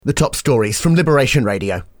The top stories from Liberation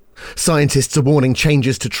Radio. Scientists are warning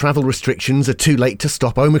changes to travel restrictions are too late to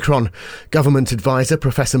stop Omicron. Government advisor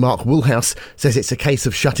Professor Mark Woolhouse says it's a case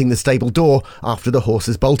of shutting the stable door after the horse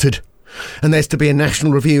has bolted. And there's to be a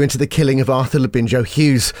national review into the killing of Arthur Labinjo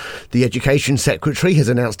Hughes. The Education Secretary has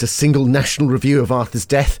announced a single national review of Arthur's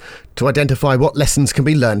death to identify what lessons can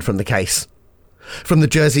be learned from the case. From the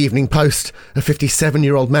Jersey Evening Post, a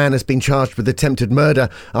 57-year-old man has been charged with attempted murder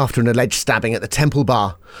after an alleged stabbing at the Temple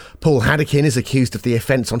Bar. Paul Haddokin is accused of the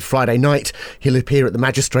offence on Friday night. He'll appear at the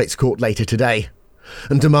Magistrates' Court later today.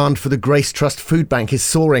 And demand for the Grace Trust Food Bank is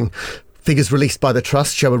soaring. Figures released by the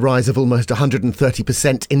Trust show a rise of almost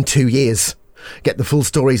 130% in 2 years. Get the full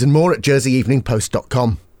stories and more at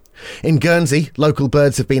jerseyeveningpost.com. In Guernsey, local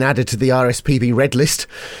birds have been added to the RSPB Red List.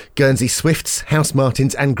 Guernsey swifts, house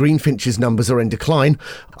martins and greenfinches numbers are in decline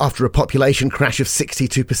after a population crash of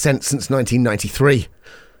 62% since 1993.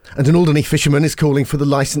 And an Alderney fisherman is calling for the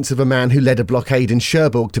licence of a man who led a blockade in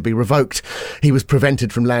Cherbourg to be revoked. He was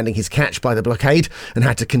prevented from landing his catch by the blockade and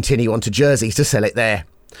had to continue on to Jersey to sell it there.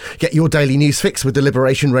 Get your daily news fix with the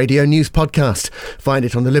Liberation Radio News Podcast. Find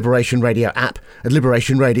it on the Liberation Radio app at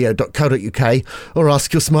liberationradio.co.uk or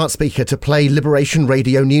ask your smart speaker to play Liberation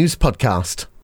Radio News Podcast.